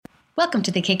Welcome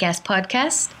to the Kick-Ass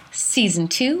Podcast, Season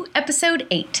 2, Episode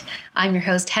 8. I'm your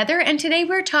host, Heather, and today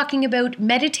we're talking about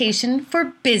meditation for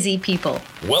busy people.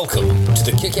 Welcome to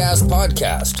the Kick-Ass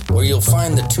Podcast, where you'll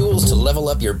find the tools to level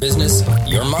up your business,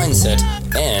 your mindset,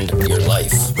 and your life.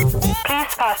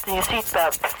 Please fasten your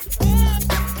seatbelt.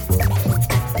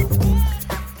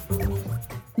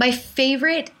 My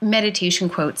favorite meditation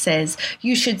quote says,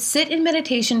 "You should sit in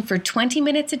meditation for 20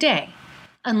 minutes a day,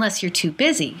 unless you're too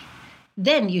busy.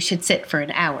 Then you should sit for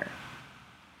an hour."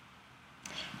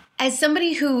 As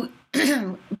somebody who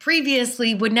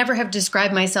previously would never have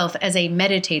described myself as a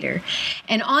meditator,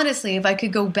 and honestly, if I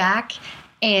could go back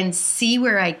and see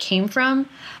where I came from,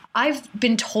 I've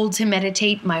been told to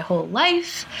meditate my whole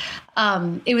life.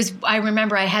 I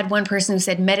remember I had one person who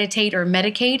said meditate or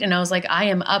medicate, and I was like, I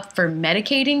am up for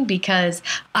medicating because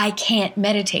I can't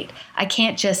meditate. I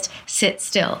can't just sit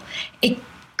still. It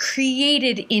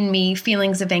created in me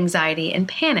feelings of anxiety and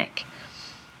panic.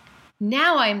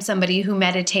 Now I'm somebody who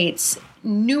meditates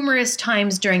numerous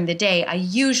times during the day. I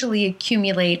usually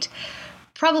accumulate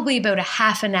probably about a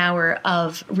half an hour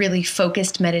of really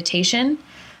focused meditation.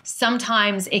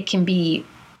 Sometimes it can be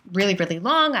really, really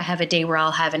long. I have a day where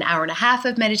I'll have an hour and a half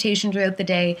of meditation throughout the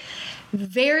day.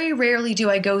 Very rarely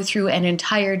do I go through an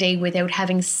entire day without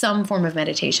having some form of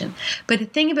meditation. But the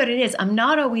thing about it is, I'm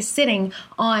not always sitting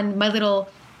on my little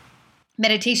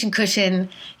meditation cushion,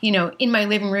 in my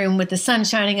living room with the sun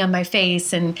shining on my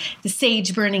face and the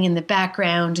sage burning in the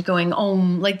background going,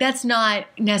 like that's not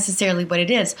necessarily what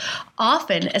it is.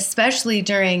 Often, especially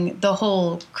during the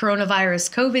whole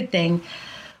coronavirus COVID thing,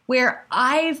 where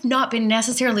I've not been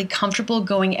necessarily comfortable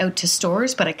going out to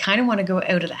stores, but I kind of want to go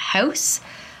out of the house,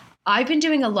 I've been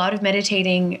doing a lot of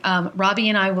meditating. Robbie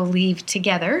and I will leave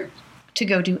together to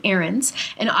go do errands,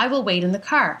 and I will wait in the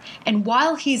car. And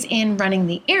while he's in running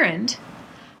the errand,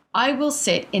 I will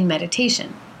sit in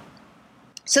meditation.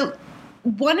 So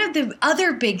one of the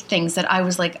other big things that I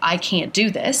was like, I can't do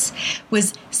this,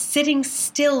 was sitting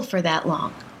still for that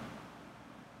long.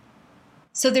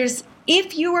 So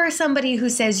if you are somebody who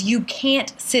says you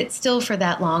can't sit still for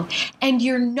that long, and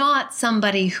you're not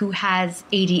somebody who has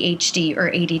ADHD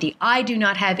or ADD, I do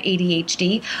not have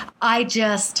ADHD. I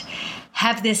just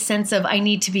have this sense of I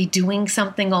need to be doing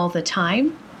something all the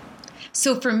time.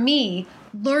 So for me,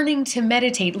 learning to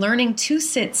meditate, learning to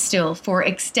sit still for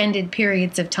extended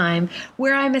periods of time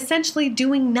where I'm essentially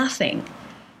doing nothing,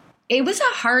 it was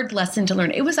a hard lesson to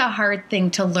learn. It was a hard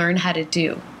thing to learn how to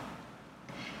do.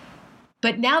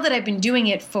 But now that I've been doing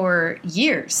it for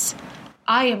years,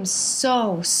 I am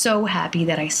so, so happy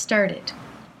that I started.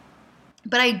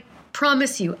 But I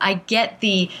promise you, I get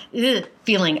the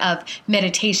feeling of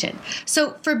meditation.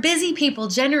 So for busy people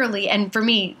generally, and for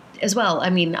me as well,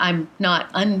 I'm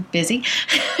not unbusy.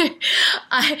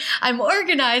 I'm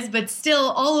organized, but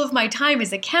still all of my time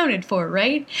is accounted for,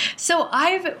 right? So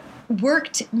I've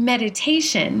worked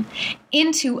meditation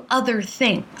into other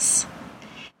things.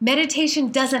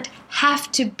 Meditation doesn't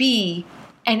have to be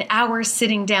an hour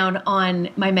sitting down on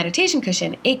my meditation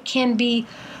cushion. It can be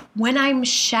when I'm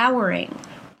showering.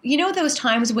 You know those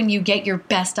times when you get your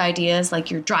best ideas,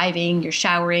 like you're driving, you're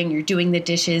showering, you're doing the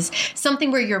dishes,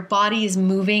 something where your body is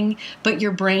moving, but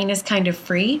your brain is kind of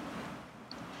free?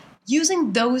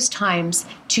 Using those times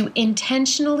to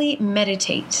intentionally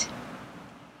meditate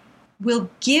will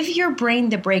give your brain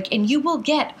the break, and you will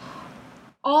get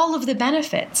all of the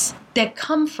benefits that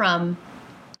come from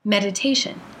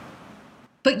meditation.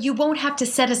 But you won't have to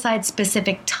set aside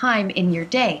specific time in your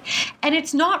day. And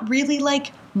it's not really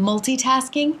like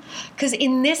multitasking, because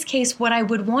in this case, what I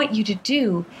would want you to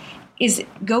do is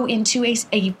go into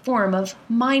a form of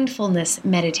mindfulness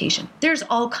meditation. There's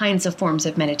all kinds of forms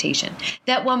of meditation.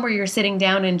 That one where you're sitting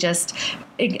down and just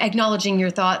acknowledging your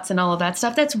thoughts and all of that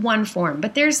stuff, that's one form.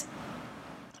 But there's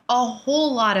a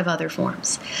whole lot of other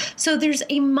forms. So there's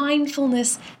a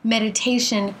mindfulness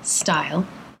meditation style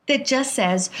that just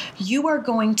says you are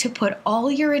going to put all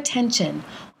your attention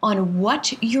on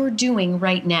what you're doing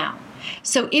right now.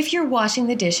 So if you're washing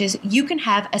the dishes, you can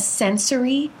have a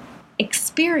sensory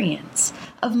experience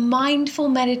of mindful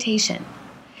meditation.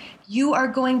 You are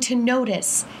going to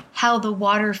notice how the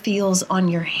water feels on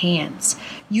your hands.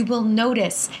 You will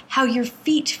notice how your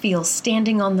feet feel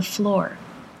standing on the floor.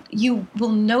 You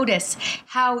will notice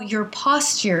how your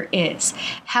posture is,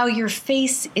 how your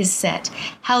face is set,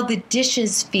 how the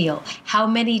dishes feel, how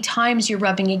many times you're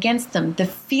rubbing against them, the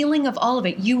feeling of all of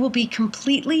it. You will be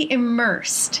completely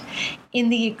immersed in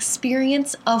the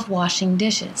experience of washing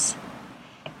dishes.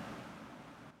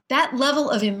 That level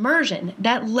of immersion,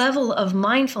 that level of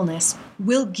mindfulness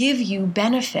will give you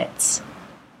benefits.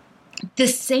 The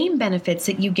same benefits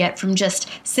that you get from just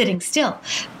sitting still.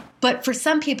 But for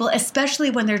some people,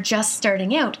 especially when they're just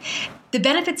starting out, the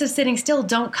benefits of sitting still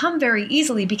don't come very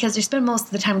easily because they spend most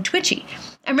of the time twitchy.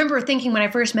 I remember thinking when I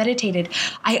first meditated,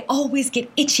 I always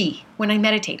get itchy when I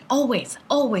meditate. Always,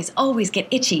 always, always get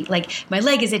itchy. Like my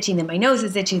leg is itchy, then my nose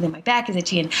is itchy, then my back is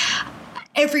itchy. And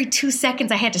every 2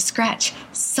 seconds I had to scratch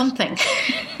something.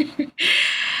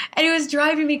 And it was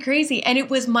driving me crazy. And it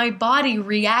was my body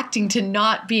reacting to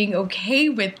not being okay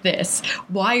with this.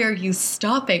 Why are you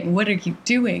stopping? What are you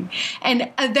doing? And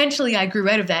eventually I grew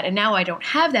out of that. And now I don't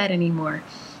have that anymore.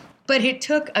 But it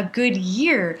took a good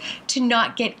year to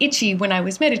not get itchy when I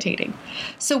was meditating.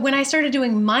 So when I started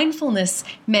doing mindfulness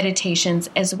meditations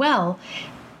as well,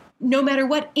 no matter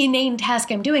what inane task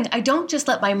I'm doing, I don't just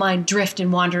let my mind drift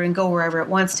and wander and go wherever it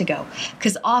wants to go.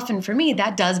 Because often for me,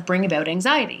 that does bring about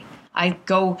anxiety. I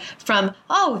go from,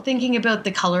 thinking about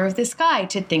the color of the sky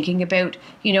to thinking about,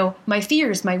 my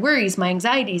fears, my worries, my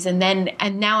anxieties, and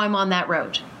now I'm on that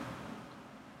road.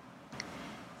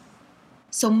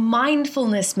 So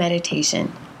mindfulness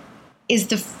meditation is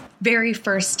the very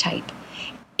first type.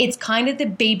 It's kind of the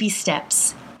baby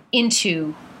steps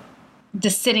into the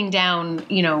sitting down,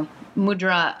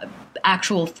 mudra,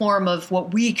 actual form of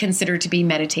what we consider to be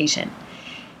meditation.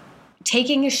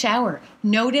 Taking a shower.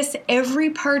 Notice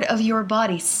every part of your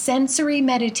body. Sensory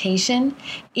meditation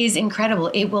is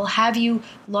incredible. It will have you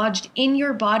lodged in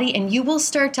your body and you will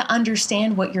start to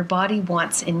understand what your body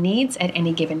wants and needs at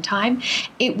any given time.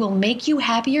 It will make you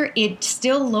happier. It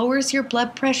still lowers your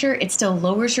blood pressure. It still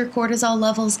lowers your cortisol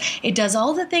levels. It does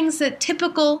all the things that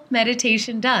typical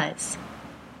meditation does.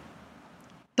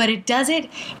 But it does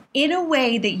it in a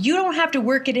way that you don't have to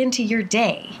work it into your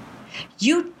day.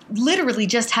 You literally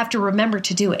just have to remember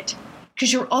to do it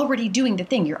because you're already doing the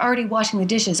thing. You're already washing the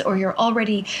dishes, or you're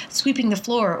already sweeping the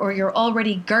floor, or you're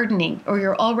already gardening, or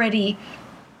you're already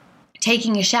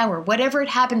taking a shower. Whatever it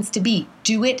happens to be,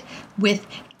 do it with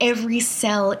every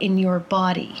cell in your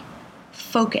body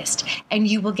focused, and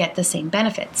you will get the same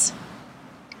benefits.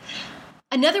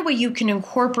 Another way you can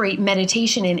incorporate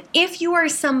meditation in, if you are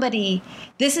somebody,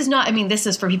 this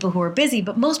is for people who are busy,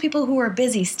 but most people who are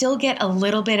busy still get a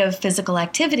little bit of physical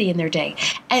activity in their day.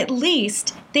 At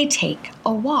least they take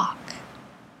a walk.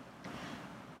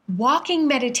 Walking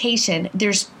meditation,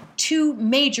 there's 2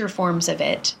 major forms of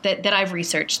it that I've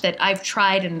researched, that I've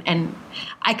tried, and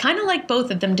I kind of like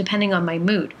both of them depending on my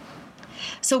mood.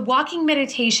 So walking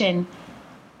meditation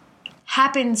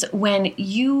happens when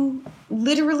you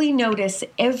literally notice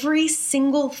every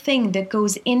single thing that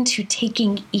goes into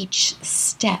taking each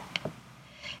step.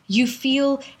 You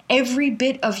feel every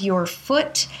bit of your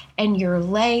foot and your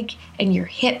leg and your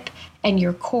hip and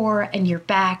your core and your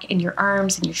back and your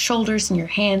arms and your shoulders and your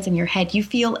hands and your head. You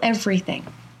feel everything.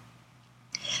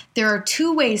 There are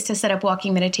 2 ways to set up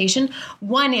walking meditation.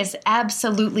 One is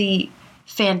absolutely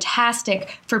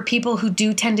fantastic for people who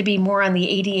do tend to be more on the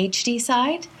ADHD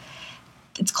side.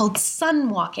 It's called sun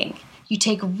walking. You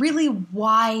take really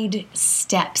wide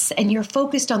steps and you're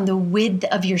focused on the width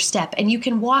of your step, and you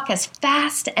can walk as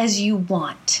fast as you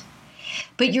want.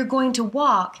 But you're going to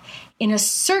walk in a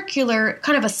circular,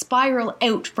 kind of a spiral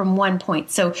out from one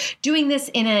point. So doing this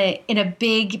in a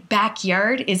big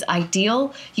backyard is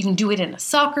ideal. You can do it in a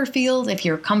soccer field if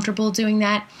you're comfortable doing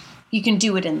that. You can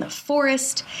do it in the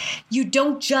forest. You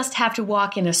don't just have to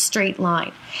walk in a straight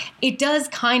line. It does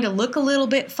kind of look a little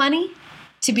bit funny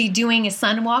to be doing a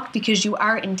sun walk because you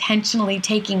are intentionally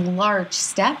taking large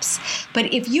steps.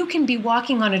 But if you can be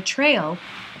walking on a trail,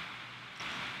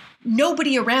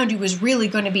 nobody around you is really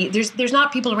going to be, there's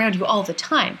not people around you all the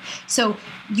time. So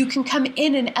you can come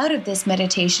in and out of this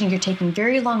meditation. You're taking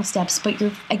very long steps, but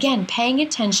you're, again, paying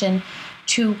attention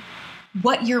to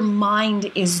what your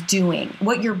mind is doing,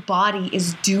 what your body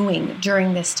is doing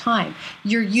during this time.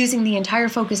 You're using the entire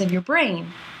focus of your brain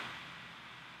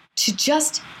to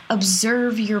just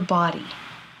observe your body.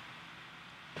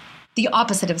 The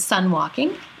opposite of sun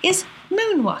walking is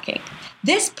moon walking.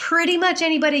 This pretty much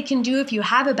anybody can do if you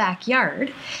have a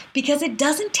backyard because it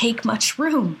doesn't take much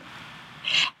room.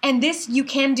 And this you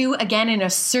can do again in a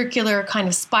circular kind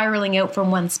of spiraling out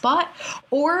from one spot,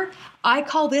 or I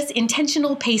call this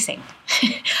intentional pacing.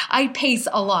 I pace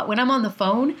a lot. When I'm on the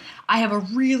phone, I have a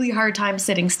really hard time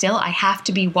sitting still. I have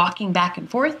to be walking back and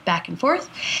forth.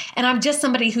 And I'm just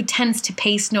somebody who tends to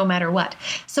pace no matter what.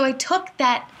 So I took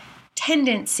that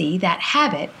tendency, that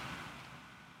habit,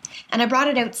 and I brought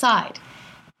it outside,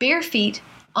 bare feet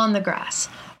on the grass.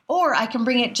 Or I can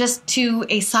bring it just to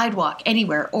a sidewalk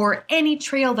anywhere or any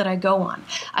trail that I go on.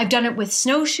 I've done it with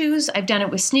snowshoes. I've done it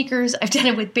with sneakers. I've done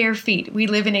it with bare feet. We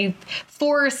live in a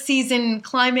 4-season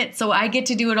climate, so I get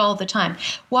to do it all the time.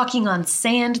 Walking on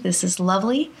sand, this is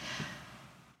lovely.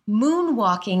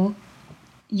 Moonwalking,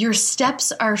 your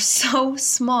steps are so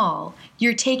small.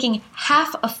 You're taking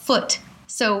half a foot.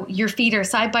 So your feet are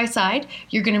side by side.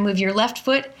 You're going to move your left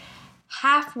foot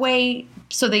halfway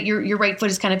so that your right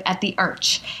foot is kind of at the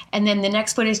arch. And then the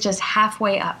next foot is just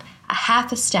halfway up, a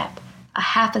half a step.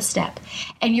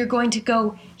 And you're going to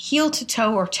go heel to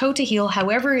toe or toe to heel,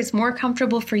 however is more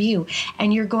comfortable for you.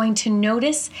 And you're going to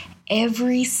notice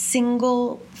every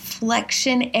single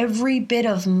flexion, every bit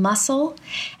of muscle,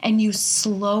 and you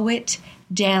slow it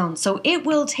down. So it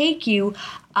will take you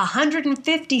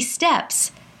 150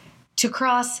 steps to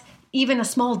cross even a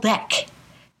small deck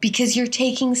because you're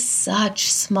taking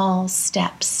such small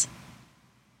steps.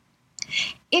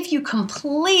 If you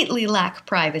completely lack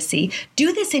privacy,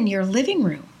 do this in your living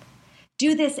room.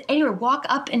 Do this anywhere. Walk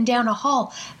up and down a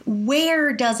hall.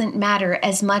 Where doesn't matter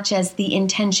as much as the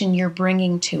intention you're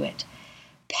bringing to it.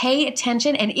 Pay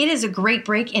attention, and it is a great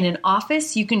break in an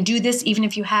office. You can do this even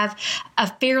if you have a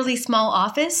fairly small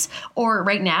office, or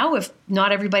right now, if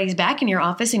not everybody's back in your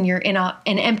office and you're in an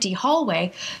empty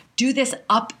hallway, do this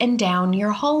up and down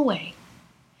your hallway.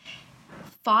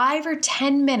 5 or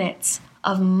 10 minutes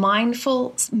of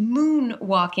mindful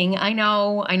moonwalking. I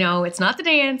know, it's not the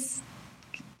dance.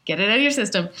 Get it out of your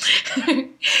system.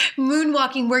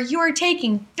 Moonwalking, where you are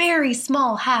taking very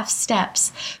small half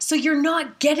steps. So you're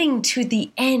not getting to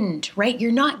the end, right?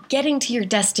 You're not getting to your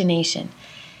destination.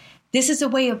 This is a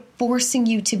way of forcing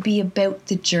you to be about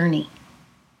the journey.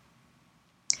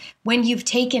 When you've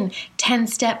taken 10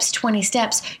 steps, 20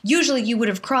 steps, usually you would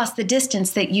have crossed the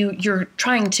distance that you're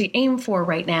trying to aim for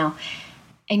right now,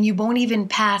 and you won't even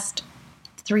pass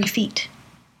 3 feet.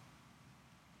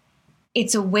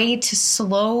 It's a way to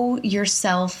slow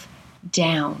yourself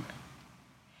down.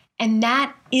 And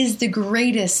that is the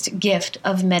greatest gift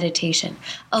of meditation,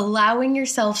 allowing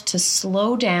yourself to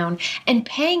slow down and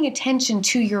paying attention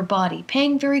to your body,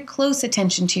 paying very close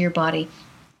attention to your body,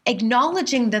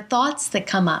 acknowledging the thoughts that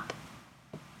come up,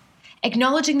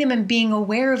 acknowledging them and being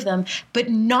aware of them, but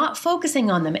not focusing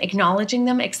on them, acknowledging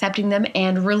them, accepting them,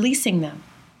 and releasing them.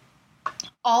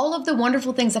 All of the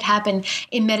wonderful things that happen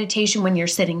in meditation when you're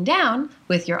sitting down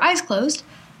with your eyes closed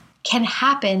can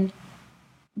happen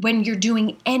when you're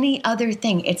doing any other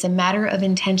thing. It's a matter of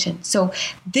intention. So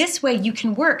this way you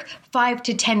can work 5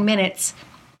 to 10 minutes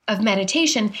of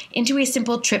meditation into a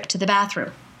simple trip to the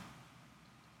bathroom.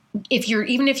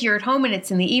 Even if you're at home and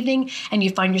it's in the evening and you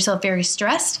find yourself very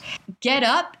stressed, get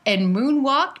up and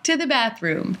moonwalk to the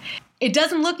bathroom. It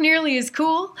doesn't look nearly as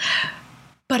cool,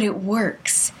 but it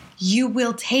works. You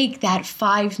will take that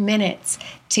 5 minutes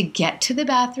to get to the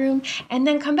bathroom and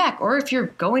then come back. Or if you're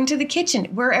going to the kitchen,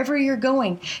 wherever you're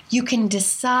going, you can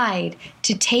decide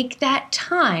to take that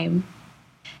time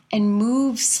and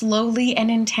move slowly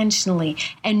and intentionally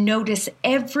and notice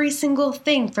every single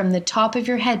thing from the top of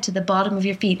your head to the bottom of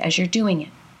your feet as you're doing it.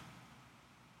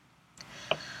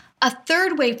 A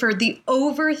third way for the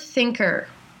overthinker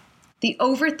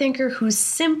who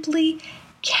simply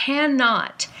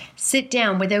cannot sit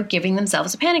down without giving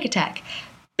themselves a panic attack.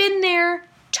 Been there,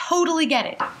 totally get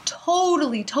it.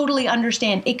 Totally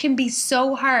understand. It can be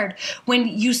so hard when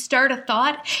you start a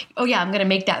thought, oh yeah, I'm going to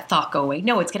make that thought go away.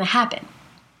 No, it's going to happen.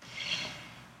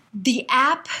 The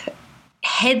app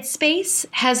Headspace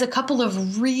has a couple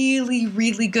of really,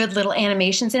 really good little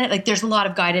animations in it. Like there's a lot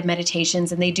of guided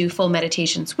meditations and they do full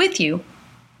meditations with you.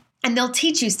 And they'll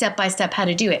teach you step by step how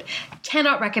to do it.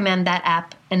 Cannot recommend that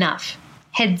app enough.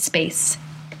 Headspace.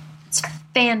 It's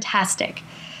fantastic.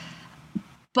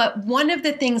 But one of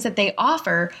the things that they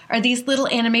offer are these little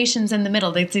animations in the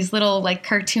middle. It's these little like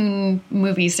cartoon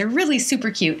movies. They're really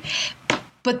super cute.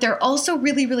 But they're also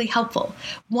really, really helpful.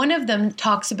 One of them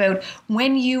talks about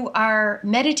when you are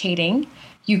meditating,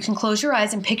 you can close your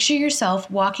eyes and picture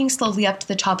yourself walking slowly up to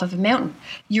the top of a mountain.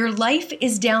 Your life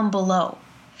is down below.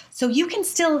 So you can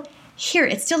still hear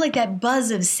it. It's still like that buzz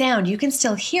of sound. You can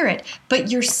still hear it, but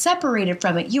you're separated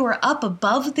from it. You are up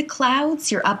above the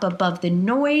clouds. You're up above the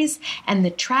noise and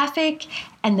the traffic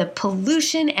and the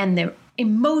pollution and the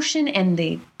emotion and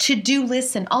the to-do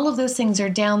lists and all of those things are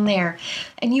down there.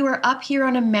 And you are up here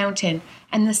on a mountain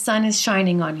and the sun is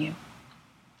shining on you.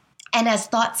 And as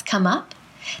thoughts come up,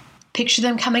 picture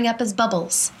them coming up as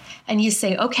bubbles. And you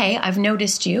say, okay, I've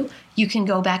noticed you. You can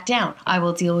go back down. I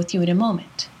will deal with you in a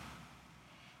moment.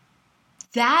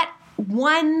 That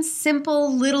one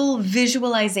simple little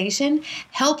visualization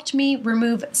helped me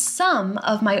remove some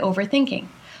of my overthinking.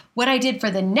 What I did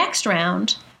for the next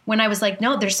round, when I was like,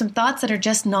 no, there's some thoughts that are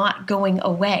just not going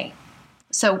away.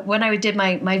 So when I did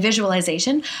my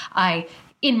visualization, I,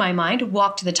 in my mind,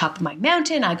 walked to the top of my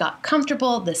mountain. I got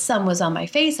comfortable. The sun was on my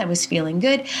face. I was feeling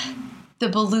good. The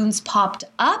balloons popped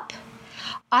up.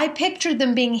 I pictured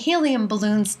them being helium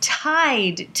balloons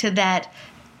tied to that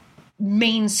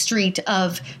main street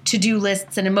of to-do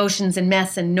lists and emotions and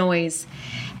mess and noise.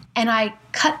 And I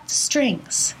cut the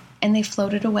strings and they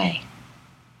floated away.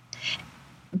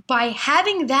 By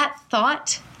having that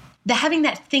thought, having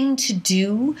that thing to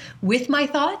do with my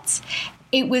thoughts,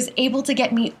 it was able to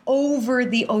get me over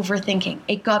the overthinking.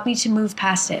 It got me to move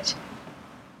past it,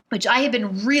 which I had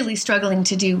been really struggling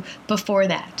to do before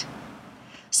that.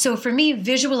 So for me,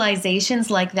 visualizations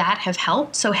like that have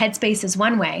helped. So Headspace is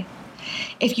one way.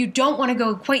 If you don't want to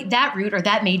go quite that route, or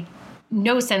that made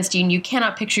no sense to you and you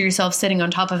cannot picture yourself sitting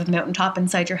on top of a mountaintop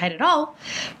inside your head at all,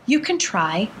 you can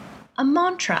try a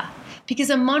mantra. Because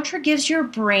a mantra gives your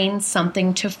brain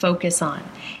something to focus on.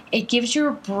 It gives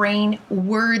your brain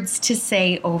words to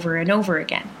say over and over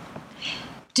again.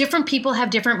 Different people have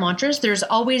different mantras. There's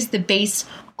always the base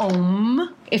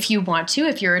Om, if you want to,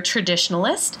 if you're a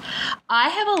traditionalist. I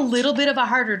have a little bit of a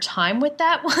harder time with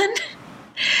that one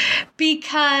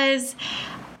because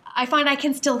I find I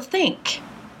can still think.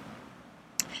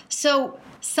 So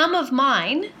some of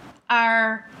mine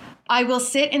are, I will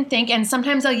sit and think, and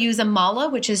sometimes I'll use a mala,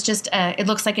 which is just, it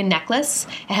looks like a necklace.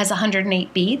 It has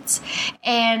 108 beads.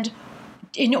 And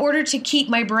in order to keep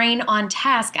my brain on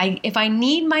task, if I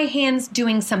need my hands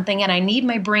doing something and I need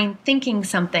my brain thinking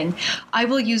something, I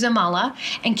will use a mala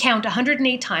and count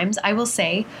 108 times. I will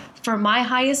say, for my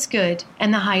highest good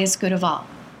and the highest good of all.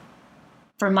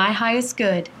 For my highest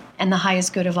good and the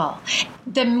highest good of all.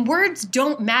 The words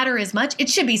don't matter as much. It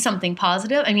should be something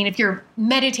positive. I mean, if you're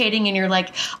meditating and you're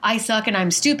like, I suck and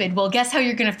I'm stupid, well, guess how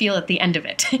you're going to feel at the end of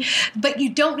it. But you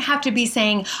don't have to be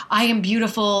saying, I am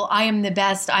beautiful, I am the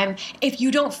best. If you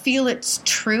don't feel it's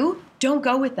true, don't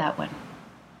go with that one.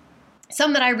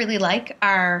 Some that I really like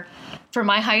are for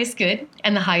my highest good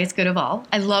and the highest good of all.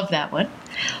 I love that one.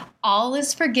 All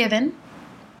is forgiven.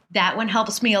 That one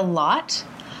helps me a lot.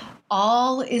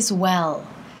 All is well.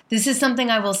 This is something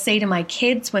I will say to my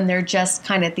kids when they're just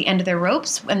kind of at the end of their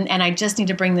ropes and I just need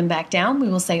to bring them back down. We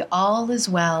will say, all is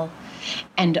well,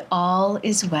 and all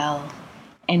is well,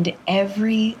 and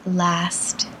every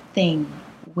last thing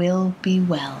will be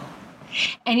well.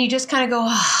 And you just kind of go,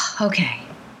 oh, okay.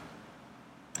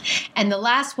 And the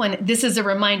last one, this is a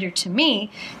reminder to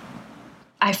me,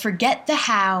 I forget the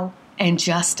how and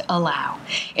just allow.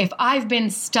 If I've been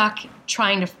stuck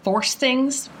trying to force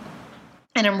things,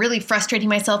 and I'm really frustrating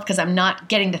myself because I'm not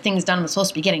getting the things done I'm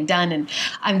supposed to be getting done, and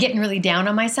I'm getting really down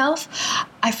on myself,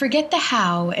 I forget the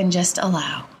how and just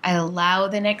allow. I allow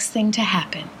the next thing to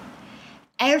happen.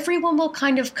 Everyone will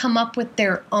kind of come up with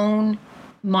their own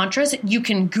mantras. You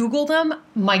can Google them.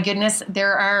 My goodness,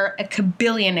 there are a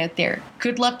kabillion out there.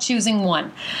 Good luck choosing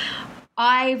one.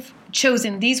 I've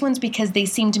chosen these ones because they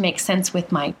seem to make sense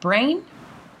with my brain,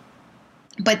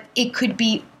 but it could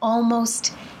be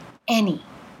almost any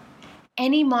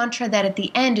mantra that at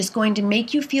the end is going to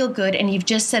make you feel good and you've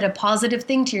just said a positive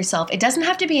thing to yourself. It doesn't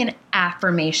have to be an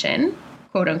affirmation,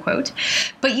 quote unquote,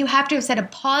 but you have to have said a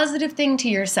positive thing to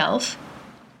yourself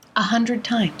 100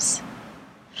 times.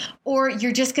 Or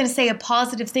you're just going to say a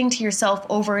positive thing to yourself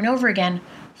over and over again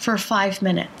for 5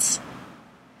 minutes.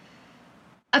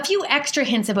 A few extra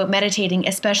hints about meditating,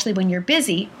 especially when you're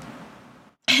busy,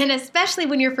 and especially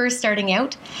when you're first starting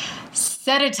out,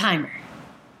 set a timer.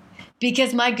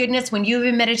 Because my goodness, when you've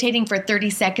been meditating for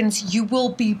 30 seconds, you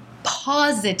will be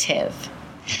positive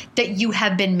that you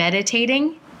have been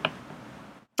meditating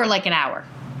for like an hour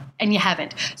and you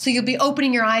haven't. So you'll be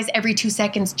opening your eyes every 2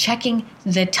 seconds, checking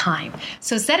the time.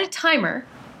 So set a timer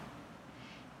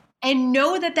and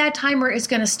know that that timer is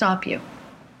going to stop you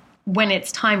when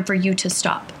it's time for you to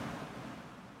stop.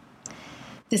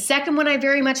 The second one I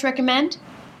very much recommend,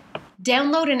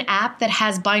 download an app that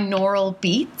has binaural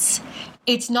beats.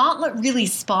 It's not really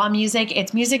spa music.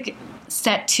 It's music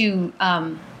set to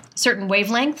certain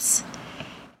wavelengths.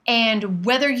 And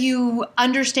whether you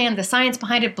understand the science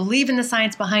behind it, believe in the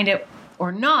science behind it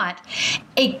or not,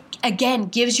 it, again,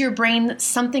 gives your brain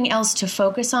something else to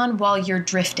focus on while you're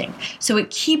drifting. So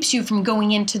it keeps you from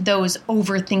going into those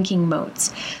overthinking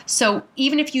modes. So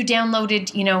even if you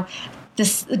downloaded,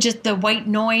 just the white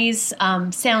noise,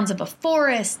 sounds of a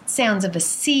forest, sounds of a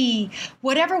sea,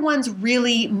 whatever ones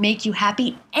really make you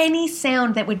happy, any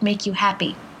sound that would make you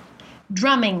happy.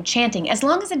 Drumming, chanting, as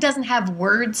long as it doesn't have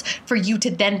words for you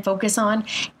to then focus on,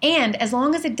 and as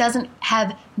long as it doesn't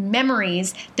have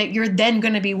memories that you're then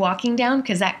going to be walking down,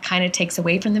 because that kind of takes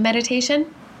away from the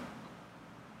meditation,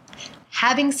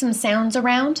 having some sounds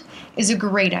around is a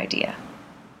great idea.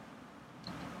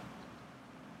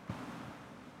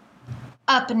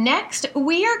 Up next,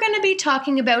 we are going to be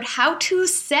talking about how to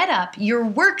set up your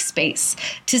workspace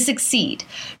to succeed.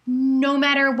 no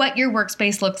matter what your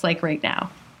workspace looks like right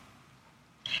now.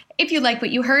 If you like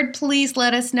what you heard, please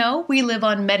let us know. We live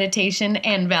on meditation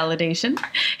and validation.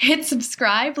 Hit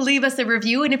subscribe, leave us a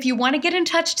review, and if you want to get in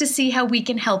touch to see how we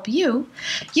can help you,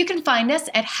 you can find us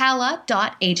at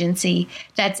hala.agency.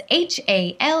 That's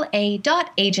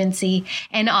HALA.agency,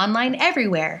 and online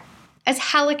everywhere as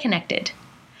Hala Connected.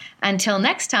 Until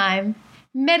next time,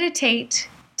 meditate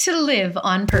to live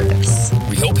on purpose.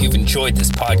 We hope you've enjoyed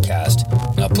this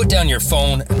podcast. Now put down your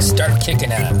phone and start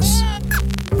kicking ass.